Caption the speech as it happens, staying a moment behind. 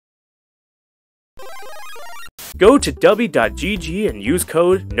Go to w.gg and use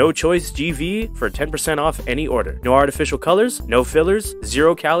code NOCHOICEGV for 10% off any order. No artificial colors, no fillers,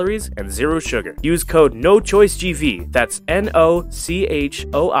 0 calories, and 0 sugar. Use code NOCHOICEGV, that's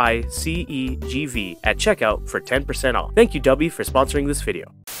NOCHOICEGV, at checkout for 10% off. Thank you, W, for sponsoring this video.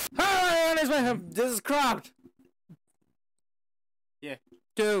 Hi, this is Cropped. Yeah,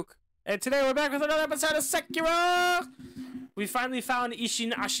 Duke. And today we're back with another episode of Sekiro! We finally found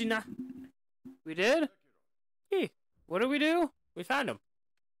Ishin Ashina. We did? Hey, What did we do? we found him.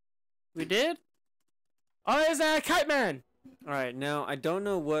 We did? Oh, there's a Kite Man! Alright, now I don't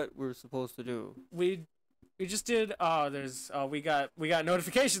know what we're supposed to do. We just did, we got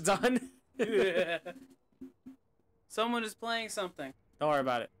notifications on. Someone is playing something. Don't worry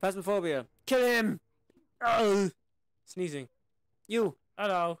about it. Phasmophobia. Kill him! Sneezing. You!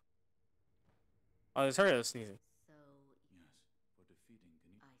 Hello. Oh, there's her sneezing.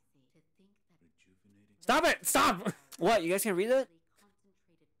 Stop it! Stop! What? You guys can read that?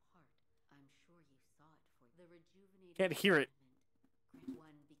 Can't hear it.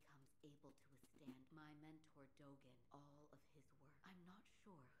 One becomes able to withstand my mentor Dogen, all of his work. I'm not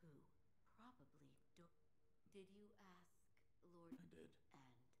sure who. Probably Did you ask Lord? I did.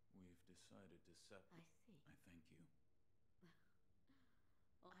 And We've decided to set. I see. I thank you.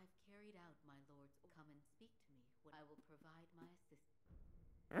 Well, I've carried out my lord's. Come and speak to me. I will provide my assistance.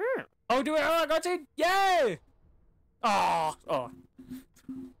 Oh, do it! Oh, got it! Yay! Oh, oh.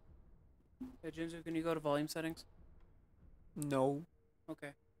 Hey, Jinzu, can you go to volume settings? No. Okay.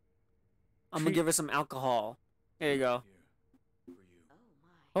 Oh I'm gonna give her some alcohol. There you go. Here, for you.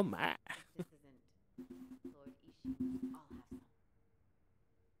 Oh my. This isn't Lord Ishin. I'll have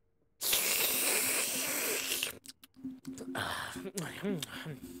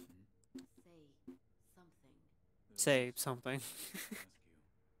some. Say something. Say something. Ask you.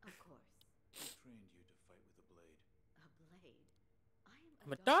 Of course. Who trained you to fight with a blade? A blade.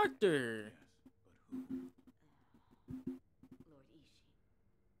 I'm a doctor. Yes, but who? Lord Ishin.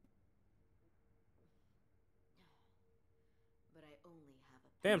 But I only have a.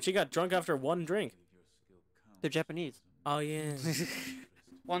 Damn, she got drunk after one drink. Believe your skill counts. They're Japanese. Oh, yeah.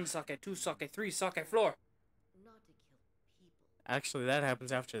 1 sake, 2 sake, 3 sake, floor. Not to kill people. Actually, that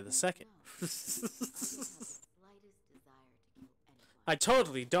happens after the second. No. I don't have the slightest desire to kill anyone. I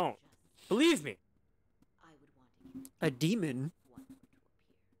totally don't. Believe me. I would want to kill A demon? one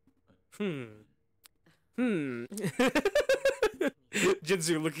to appear.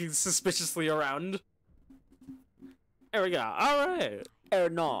 Jinzu looking suspiciously around. There we go. Alright.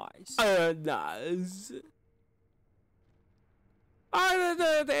 Nice. Nice.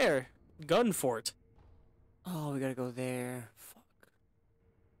 Ah, there. Gun fort. Oh, we gotta go there. Fuck.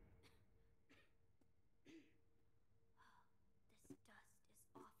 This dust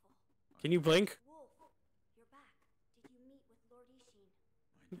is awful. Can you blink? Wolf, you're back. Did you meet with Lord Ishin?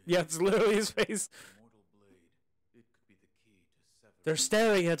 I did. Yeah, it's literally his face. Mortal blade. It could be the key to sever. They're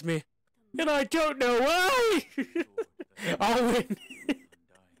staring at me. And I don't know why! I'll win. Undying. It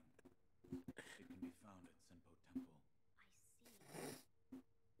can be found at Senpo Temple. I see.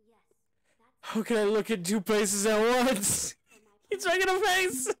 Yes, that's How can I look in two places at once? He's making a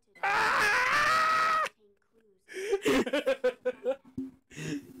face! Ah!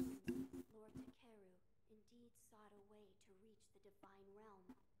 Lord Takeru indeed sought a way to reach the divine realm.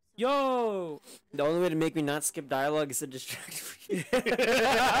 So Yo! The only way to make me not skip dialogue is to distract me.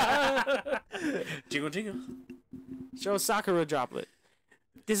 Jingle jingle. Show Sakura droplet.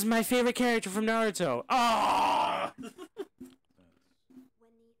 This is my favorite character from Naruto. Ah! when the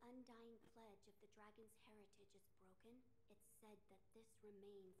undying pledge of the dragon's heritage is broken, it's said that this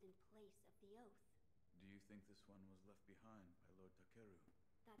remains in place of the oath. Do you think this one was left behind by Lord Takeru? That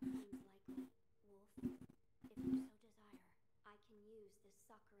seems likely, Wolf. If you so desire, I can use this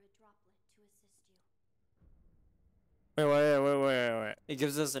Sakura droplet to assist you. Wait. It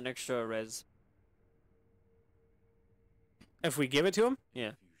gives us an extra res. If we give it to him? Yeah.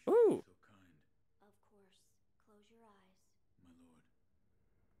 If you should Ooh. be so kind, Of course, close your eyes. my lord.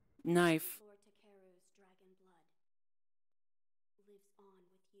 Knife. Lord Takeru's dragon blood lives on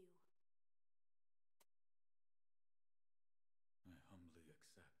with you. I humbly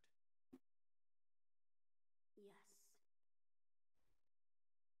accept. Yes.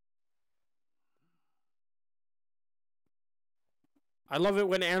 I love it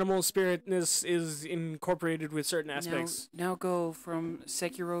when animal spiritness is incorporated with certain aspects. Now go from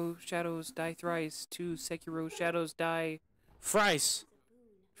Sekiro Shadows Die Thrice to Sekiro Shadows Die Fries.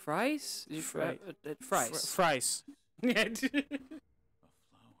 Fries? Fry- Fries. Fries. A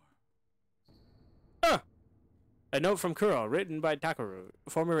flower. A note from Kuro, written by Takeru,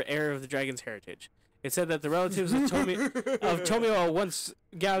 former heir of the dragon's heritage. It said that the relatives of Tomio once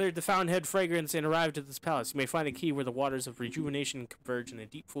gathered the fountainhead fragrance and arrived at this palace. You may find a key where the waters of rejuvenation converge in a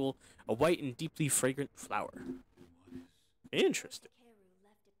deep pool, a white and deeply fragrant flower. Interesting. Sekiro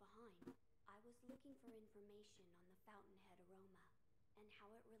left it behind. I was looking for information on the fountainhead aroma and how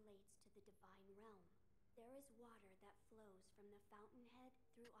it relates to the divine realm. There is water that flows from the fountainhead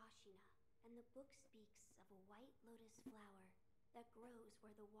through Ashina, and the book speaks of a white lotus flower that grows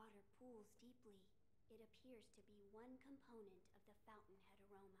where the water pools deeply. It appears to be one component of the fountainhead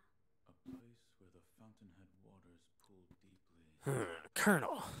aroma. A place where the fountainhead waters pool deeply.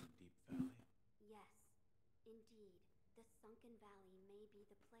 Colonel. Deep valley. Yes, indeed. The sunken valley may be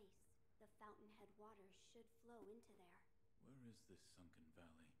the place. The fountainhead waters should flow into there. Where is this sunken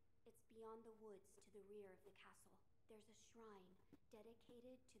valley? It's beyond the woods to the rear of the castle. There's a shrine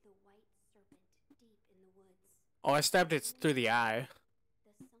dedicated to the white serpent deep in the woods. Oh, I stabbed it through the eye.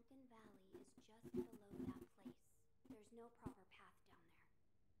 The sunken valley is just below that place. There's no proper path down there,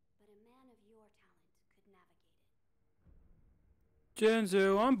 but a man of your talent could navigate it.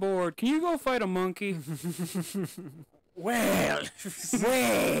 Genzu, I'm bored. Can you go fight a monkey? Well,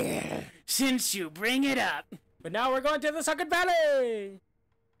 since you bring it up. But now we're going to the Sunken Valley.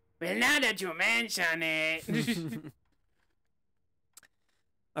 Well, now that you mention it.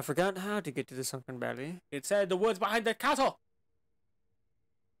 I forgot how to get to the Sunken Valley. It said the woods behind the castle.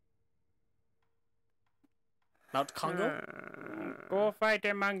 Mount Congo? Go fight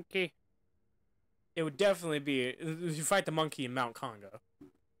a monkey. It would definitely be you fight the monkey in Mount Congo.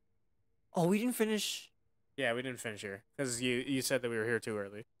 Oh, we didn't finish. Yeah, we didn't finish here because you said that we were here too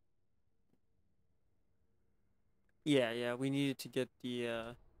early. Yeah, we needed to get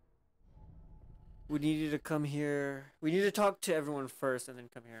the, we needed to come here. We needed to talk to everyone first and then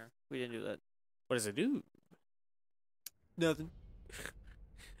come here. We didn't do that. What does it do? Nothing.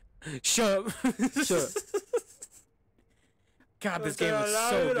 Shut up. Shut up. God, this game is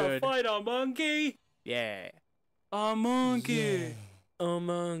so good. Fight a monkey. Yeah. A monkey. A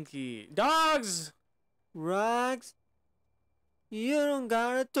monkey. Dogs! Rags, you don't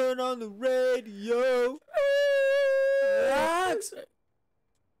gotta turn on the radio. Rags.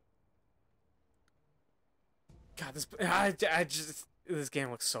 God, this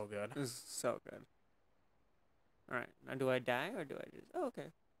game looks so good. This is so good. Alright, now do I die or do I just... Oh,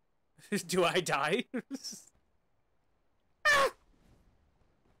 okay. Do I die?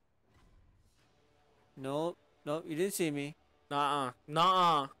 Nope, you didn't see me. No.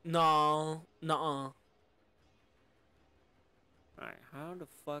 Alright, how the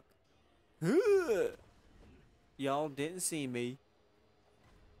fuck... Y'all didn't see me.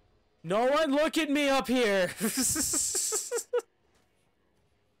 No one look at me up here. I'm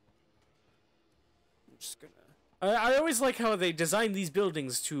just gonna... I always like how they design these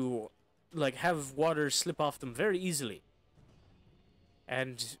buildings to, like, have water slip off them very easily.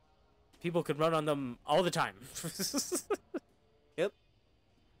 And people can run on them all the time. Yep.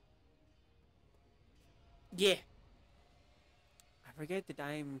 Yeah. I forget that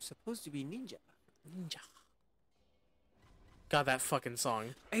I'm supposed to be ninja. Ninja. God, that fucking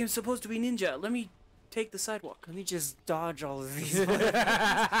song. I am supposed to be ninja. Let me take the sidewalk. Let me just dodge all of these.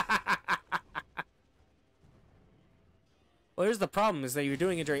 Well, here's the problem, is that you're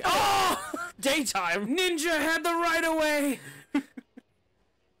doing it during... Oh! Daytime! Ninja had the right of way.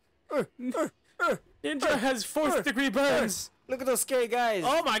 Ninja has fourth degree burns! Look at those scary guys.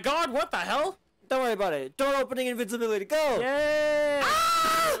 Oh my god, what the hell? Don't worry about it. Door opening invincibility. Go! Yay!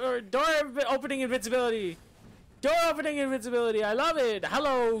 Door opening invincibility! Door opening invincibility, I love it!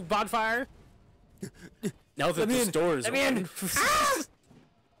 Hello, bonfire! Now that this door is open...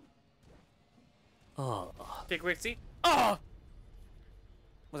 Oh. Take a quick seat. Oh!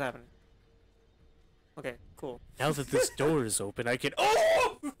 What's happening? Okay, cool. Now that this door is open, I can...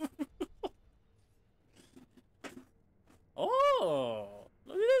 Oh! Oh!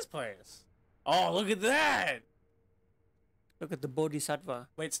 Look at this place. Oh, look at that! Look at the Bodhisattva.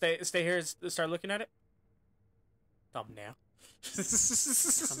 Wait, stay here and start looking at it. Thumbnail.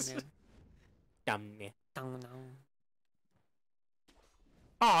 Thumbnail. Thumbnail. Thumbnail.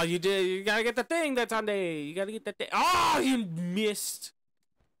 Oh, you did. You gotta get the thing that's on there. You gotta get the thing. Oh, you missed.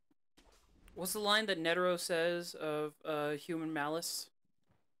 What's the line that Netero says of human malice?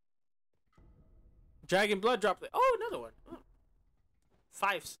 Dragon blood drop. Oh, another one. Oh.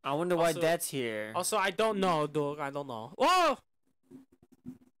 Fives. I wonder why Also- that's here. Also, I don't know, dog. I don't know. Whoa!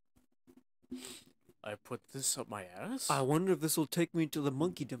 I put this up my ass? I wonder if this will take me to the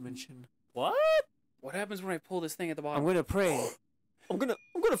monkey dimension. What? What happens when I pull this thing at the I'm bottom? gonna pray. I'm gonna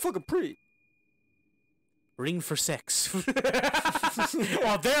fucking pray. Ring for sex.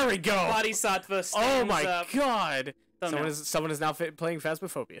 Oh, there we go. Bodhisattva stands Oh my up. god. Thumbnail. Someone is now playing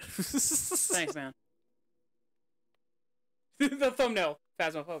Phasmophobia. Thanks, man. The thumbnail.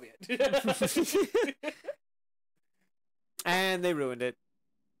 Phasmophobia. And they ruined it.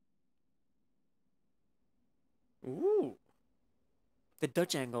 Ooh. The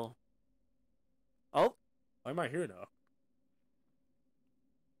Dutch angle. Oh, Why am I here now?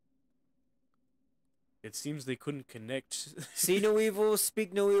 It seems they couldn't connect. see no evil,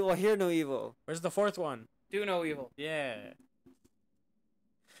 speak no evil, hear no evil. Where's the fourth one? Do no evil. Yeah.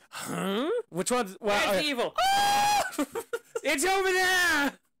 Huh? Which one's... Where's Well, the evil? it's over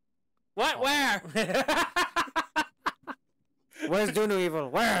there! What? Where? Where's do no evil?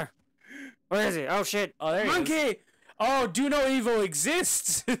 Where? Where is he? Oh shit. Oh, there he is. Monkey! Oh, do no evil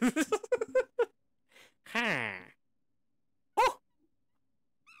exists! Huh. Oh!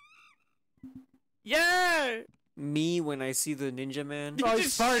 Yeah! Me when I see the ninja man. Oh,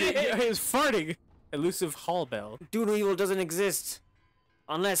 he's farting. Shit. He's farting. Elusive hall bell. Do no evil doesn't exist.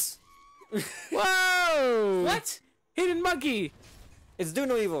 Unless Whoa! What? Hidden monkey! it's do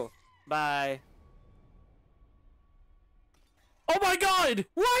no evil. Bye. Oh my god!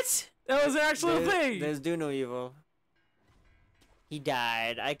 What? That was actually a thing! There's do no evil. He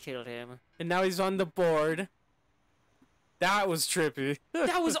died. I killed him. And now he's on the board. That was trippy.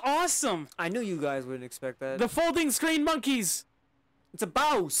 That was awesome. I knew you guys wouldn't expect that. The folding screen monkeys! It's a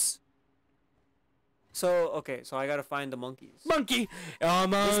mouse. So okay, so I gotta find the monkeys. Monkey! This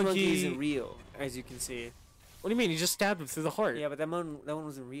monkey Monkey! isn't real, as you can see. What do you mean? You just stabbed him through the heart. Yeah, but that one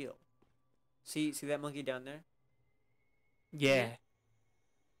wasn't real. See that monkey down there? Yeah.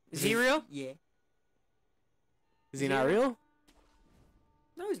 Is he real? Yeah. Is he not real?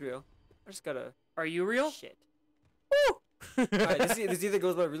 No, he's real. I just gotta. Are you real? Shit. Woo! Alright, this either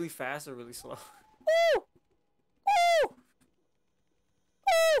goes by really fast or really slow. Woo! Woo!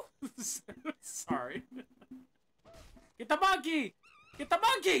 Woo! Sorry. Get the monkey! Get the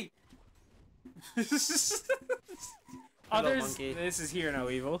monkey! Others, monkey. this is Hear No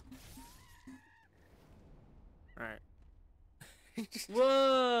Evil. Alright.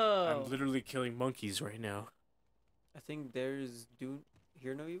 Whoa. I'm literally killing monkeys right now. I think there's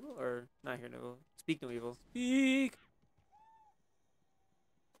hear no evil or not hear no evil. Speak no evil. Speak.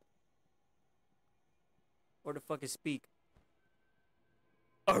 Or the fuck is speak?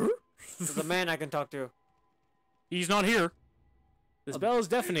 Arr? There's a man I can talk to. He's not here. This bell is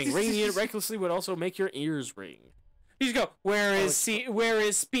deafening. Ringing it recklessly would also make your ears ring. You just go, where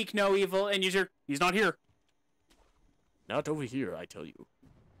is speak no evil? And you hear, he's not here. Not over here, I tell you.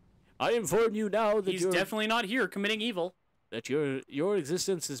 I inform you now that He's definitely not here committing evil. that your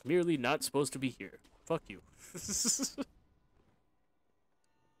existence is merely not supposed to be here. Fuck you.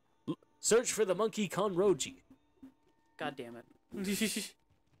 Search for the monkey Conroji. God damn it.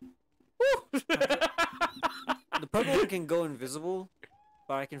 The purple one can go invisible,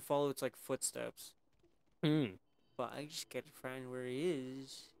 but I can follow its like footsteps. Hmm. But I just gotta find where he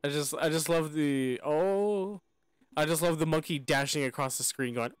is. I just love the I just love the monkey dashing across the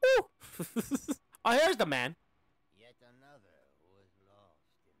screen going, "Ooh!" Oh, here's the man. Yet another who is lost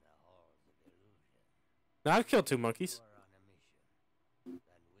in the halls of illusion. Now I've killed 2 monkeys. You are on a mission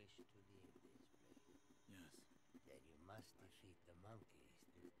and wish to leave this place. Yes. Then you must defeat the monkeys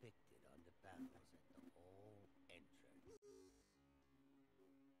depicted on the panels at the hall entrance.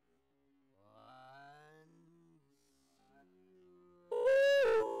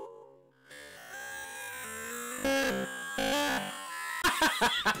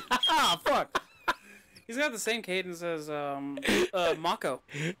 Ah, fuck. He's got the same cadence as Mako.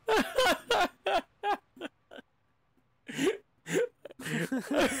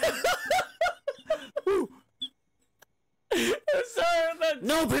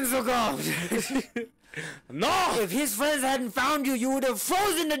 No, Pencil Gold! No! If his friends hadn't found you, you would have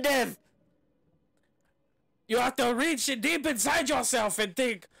frozen to death! You have to reach deep inside yourself and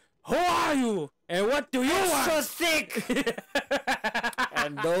think, who are you? And what do you Extra want? thick!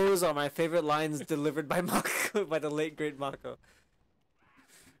 And those are my favorite lines delivered by Mako, by the late great Mako.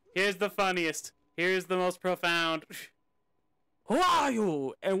 Here's the funniest. Here's the most profound. Who are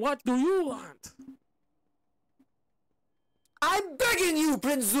you? And what do you want? I'm begging you,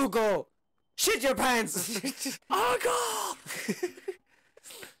 Prince Zuko! Shit your pants! Uncle!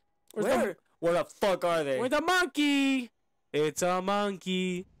 Where the fuck are they? Where's the monkey? It's a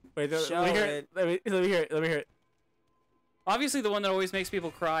monkey. Wait, Show let me hear it. Let me hear it. Let me hear it. Obviously, the one that always makes people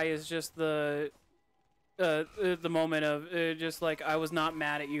cry is just the moment of just like, I was not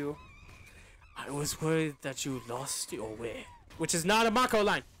mad at you. I was worried that you lost your way. Which is not a Mako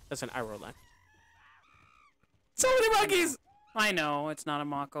line. That's an Iroh line. So many monkeys! I know it's not a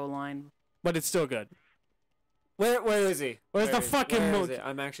Mako line. But it's still good. Where is he? Where's the is he? fucking Where is monkey? he?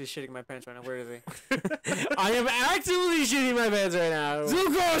 I'm actually shitting my pants right now. Where is he? I am actively shitting my pants right now.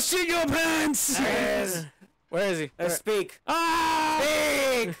 Zuko, shit your pants! Where is he? Let's speak. Ah!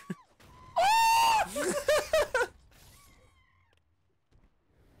 Speak!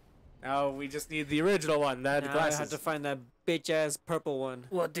 Now we just need the original one. That Now I glasses. have to find that bitch ass purple one.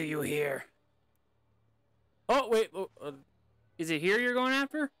 What do you hear? Oh wait. Is it here you're going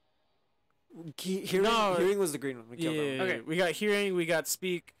after? Hearing was the green one. We killed him. Yeah. Okay. We got hearing. We got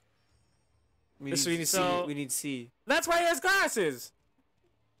speak. We This need, we need so- C. we need C. That's why he has glasses.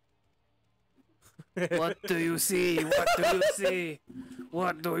 What do you see? What do you see?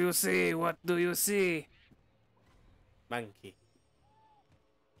 What do you see? What do you see? Monkey.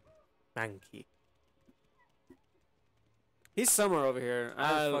 Monkey. He's somewhere over here.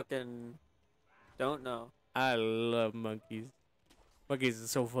 I Uh, fucking don't know. I love monkeys. Monkeys are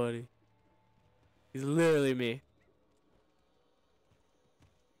so funny. He's literally me.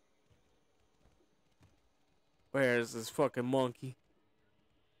 Where is this fucking monkey?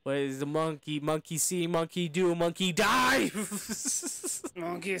 Where is the monkey? Monkey see, monkey do, monkey die!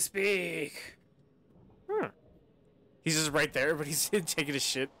 Monkey speak. He's just right there, but he's taking a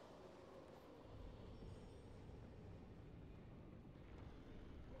shit.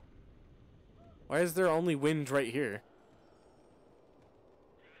 Why is there only wind right here?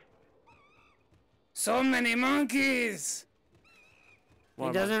 So many monkeys. Why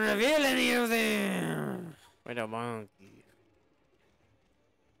He doesn't reveal any of them. Why the monkey?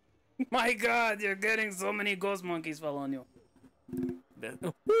 My God, you're getting so many ghost monkeys following you.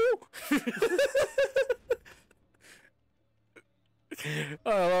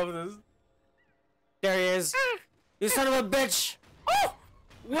 Oh, I love this. There he is. You son of a bitch.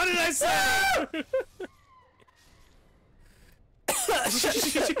 What did I say?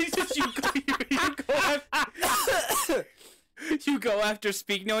 You go after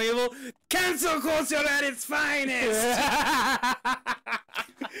Speak No Evil. Cancel culture at its finest.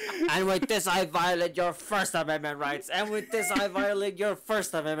 And with this, I violate your First Amendment rights. And with this, I violate your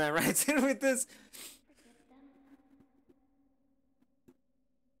First Amendment rights. And with this, They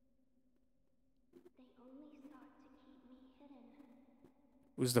only sought to keep me hidden.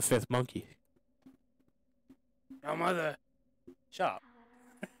 Who's the fifth monkey? Your mother. Shut up.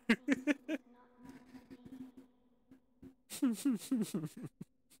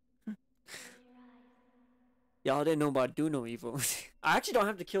 y'all didn't know about Do No Evil. I actually don't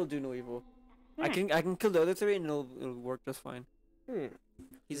have to kill Do No Evil. I can kill the other three and it'll work just fine.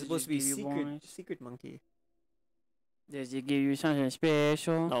 He's Does supposed to it be give you bonus? secret monkey. Does it give you something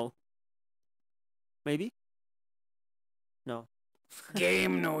special? No. Maybe? No.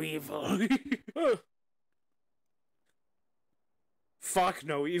 Game No Evil. Fuck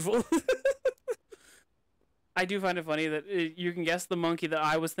no evil. I do find it funny that you can guess the monkey that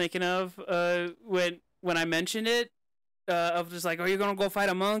I was thinking of when I mentioned it. Of just like, oh, you're gonna go fight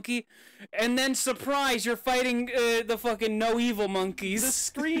a monkey, and then surprise, you're fighting the fucking No Evil monkeys. The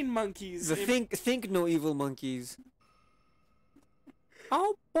screen monkeys. The think No Evil monkeys.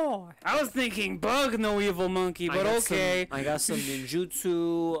 Oh boy. I was thinking Bug No Evil monkey, but okay. I got some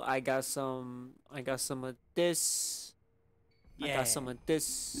ninjutsu. I got some of this. I got some of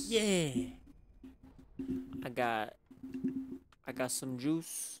this. Yeah. I got some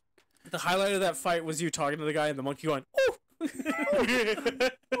juice. The highlight of that fight was you talking to the guy and the monkey going, "Oh."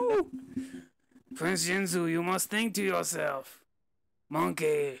 Prince Jinzu, you must think to yourself,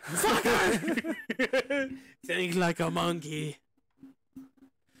 monkey. Think like a monkey.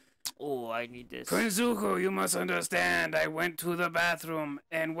 Oh, I need this. Prince Zuko, you must understand. I went to the bathroom,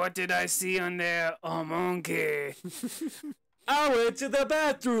 and what did I see on there? A monkey. I went to the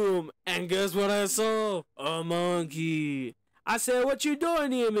bathroom, and guess what I saw? A monkey. I said, "What you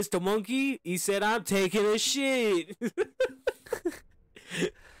doing here, Mr. Monkey?" He said, "I'm taking a shit."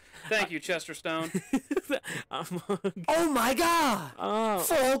 Thank you, Chester Stone. Oh my god! Oh.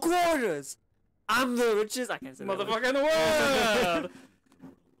 4 quarters! I'm the richest. I can't say that. Motherfucker in the world.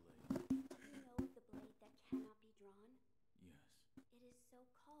 You know of the blade that cannot be drawn? Yes. It is so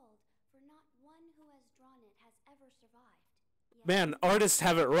called, for not one who has drawn it has ever survived. Yet Man, artists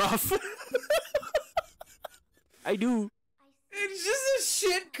have it rough. I do. I see It's just a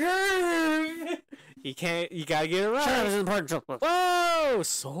shit curve. You gotta get it Shut up, right. it's important joke. Whoa,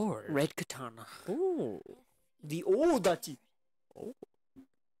 sword. Red katana. Ooh. The old Dachi.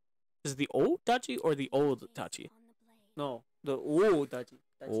 Is it the old Tachi or the old Tachi? on the blade. No, the old Dachi.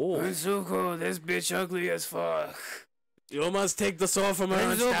 Oh. Prince Zuko, this bitch ugly as fuck. You must take the sword from her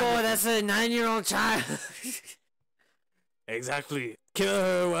and Zuko, stab it. that's a 9-year-old child. Exactly. Kill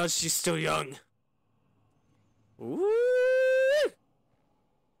her while she's still young. Ooh.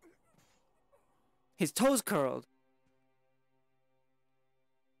 His toes curled.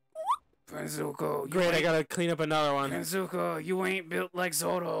 Franzuko, Great, I gotta clean up another one. Franzuko, you ain't built like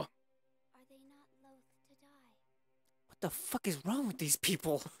Zoro. Are they not loath to die? What the fuck is wrong with these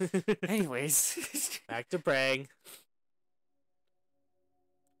people? Anyways. Back to praying.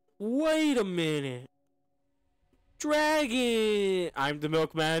 Wait a minute. Dragon! I'm the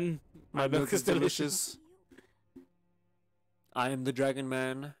milkman. My milk is delicious. I am the dragon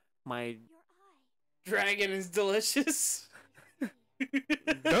man. My Your eye. Dragon is delicious. No! The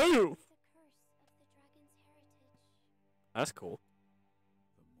curse of the dragon's heritage. That's cool.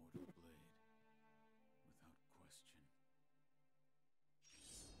 The mortal blade, without question.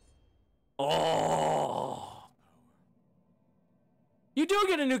 Oh! You do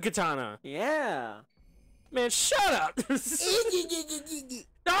get a new katana. yeah. Man, shut up! No,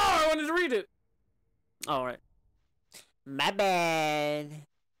 I wanted to read it. All right. My bad.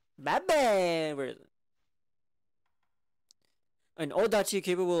 My bad. Where is it? An Odachi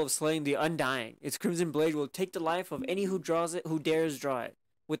capable of slaying the undying. Its crimson blade will take the life of any who draws it, who dares draw it.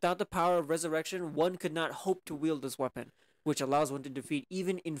 Without the power of resurrection, one could not hope to wield this weapon, which allows one to defeat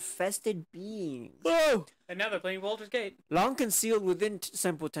even infested beings. Whoa! And now they're playing Walter's Gate. Long concealed within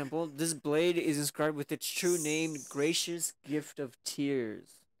Senpo Temple, this blade is inscribed with its true name, Gracious Gift of Tears.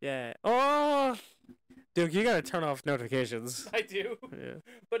 Yeah. Oh! Dude, you gotta turn off notifications. I do, Yeah.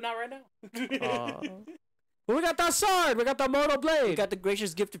 but not right now. Aw. Well, we got that sword! We got the mortal We blade! got the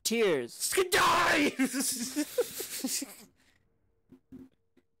Gracious Gift of Tears. Die!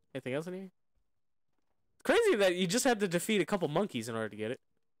 Anything else in here? It's crazy that you just had to defeat a couple monkeys in order to get it.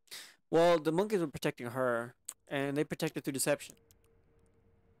 Well, the monkeys were protecting her, and they protected through deception.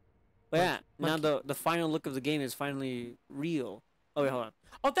 But yeah, now the final look of the game is finally real. Oh, wait, hold on.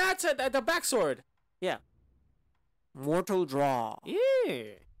 Oh, that's it! The back sword! Mortal Draw. Yeah!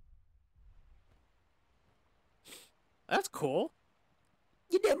 That's cool.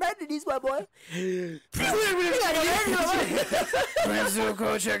 You damn right it is, my boy.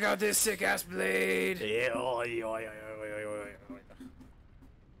 Franzuko, check out this sick ass blade.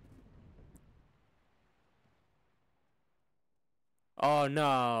 Oh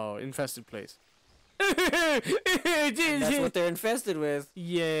no, infested place. That's what they're infested with.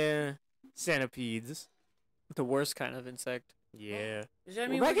 Yeah, centipedes. The worst kind of insect. Yeah. Does that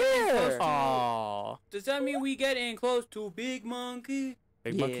We're mean back we getting here. close to? Oh, Does that mean we getting close to Big Monkey?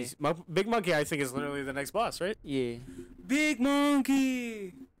 big Yeah. monkeys. Big monkey, I think, is literally the next boss, right? Yeah. Big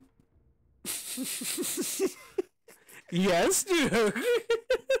Monkey. Yes, dude.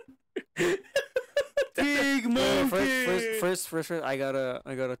 Big Monkey. First, I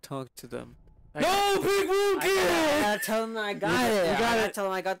gotta talk to them. No, big monkey. I gotta tell them I got it. We I gotta- gotta tell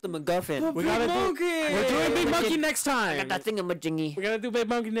them I got the MacGuffin. We gotta Big do. Monkey. We're doing big monkey next I time. got that thingamajiggy. We're gonna do big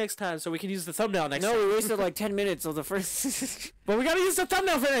monkey next time, so we can use the thumbnail next No, time. we wasted like 10 minutes of the first. But we gotta use the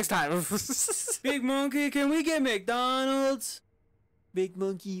thumbnail for next time. Big Monkey, can we get McDonald's? Big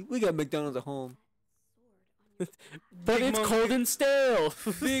monkey, we got McDonald's at home. Sword on your But Big it's monkey. cold and stale.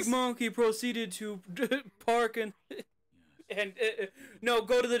 Big Monkey proceeded to park and no,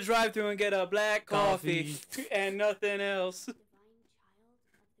 go to the drive-thru and get a black coffee, and nothing else. divine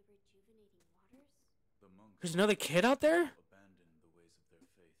child of the rejuvenating waters? The monks There's another kid out there? abandon the ways of their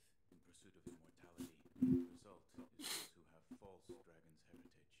faith in pursuit of immortality. The result is those who have false dragon's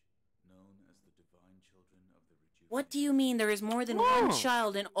heritage, known as the divine children of the rejuvenating. What do you mean there is more than Whoa. one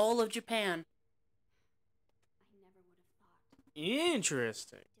child in all of Japan? I never would have thought.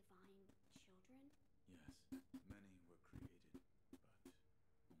 Interesting. Divine children? Yes, many were created,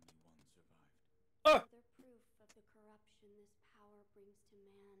 but only one survived. Further proof of the corruption this power brings to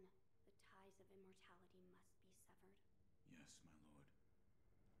man. The ties of immortality must be severed. Yes, my lord.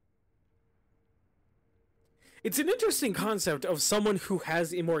 It's an interesting concept of someone who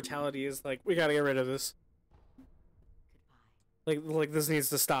has immortality is like, we gotta get rid of this. Like this needs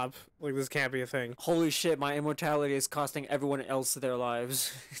to stop. Like this can't be a thing. Holy shit, my immortality is costing everyone else their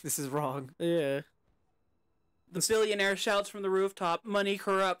lives. This is wrong. Yeah. The billionaire shouts from the rooftop, "Money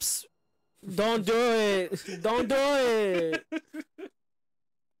corrupts." Don't do it. Don't do it.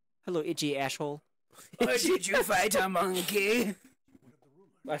 Hello, itchy asshole. Did you fight a monkey?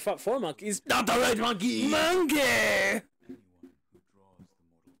 I fought 4 monkeys. Not the right monkey. Monkey! Anyone who draws the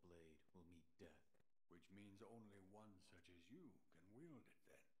mortal blade will meet death. Which means only one such as you can wield it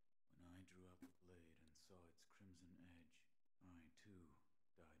then. When I drew up the blade and saw its crimson edge, I too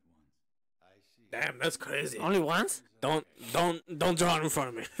died once. I see. Damn, that's crazy. Only once? Don't draw it in front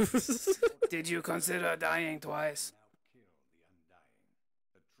of me. Did you consider dying twice? Now killed.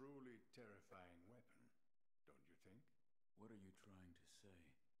 terrifying weapon, don't you think? What are you trying to say?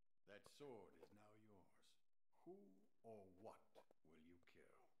 That sword is now yours. Who or what will you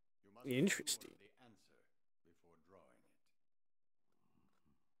kill? You must Interesting. the answer before drawing it.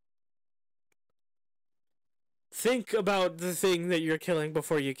 Think about the thing that you're killing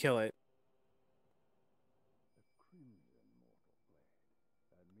before you kill it. The crimson mortal blade.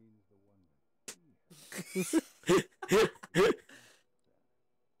 That means the one that he has.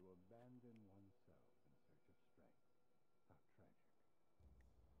 To abandon oneself in search of strength. How tragic.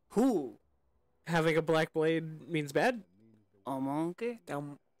 Who? Having a black blade means bad? A monkey? The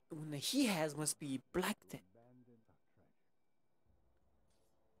one that he has must be black then.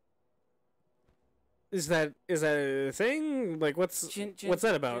 Is that a thing? Like, what's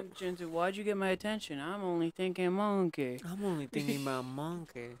that about? Jinzu, why'd you get my attention? I'm only thinking monkey. I'm only thinking about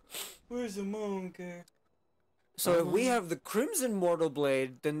Monke. Where's the monkey? So if we have the Crimson Mortal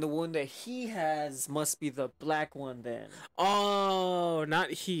Blade, then the one that he has must be the black one then. Oh,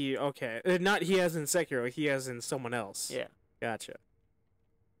 not he. Okay, not he as in Sekiro. He as in someone else. Yeah. Gotcha.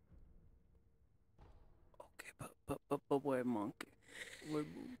 Okay, but where monkey? Where...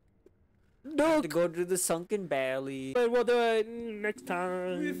 Have to go to the sunken valley. But we'll do it next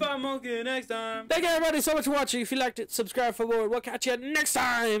time. We find monkey next time. Thank you everybody so much for watching. If you liked it, subscribe for more. We'll catch you next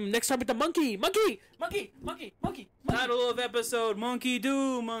time. Next time with the monkey. Title of episode: Monkey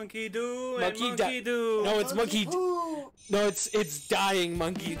Do, Monkey Do, and Monkey Monkey Do. No, it's monkey. No, it's dying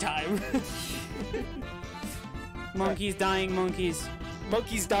monkey time. Monkeys dying monkeys.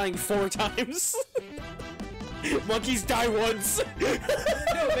 Monkeys dying 4 times. Monkeys die once.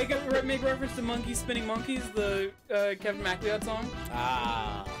 No, make reference to Monkeys Spinning Monkeys, the Kevin Macleod song.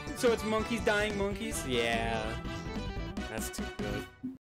 Ah. So it's monkeys dying monkeys. Yeah. That's too good.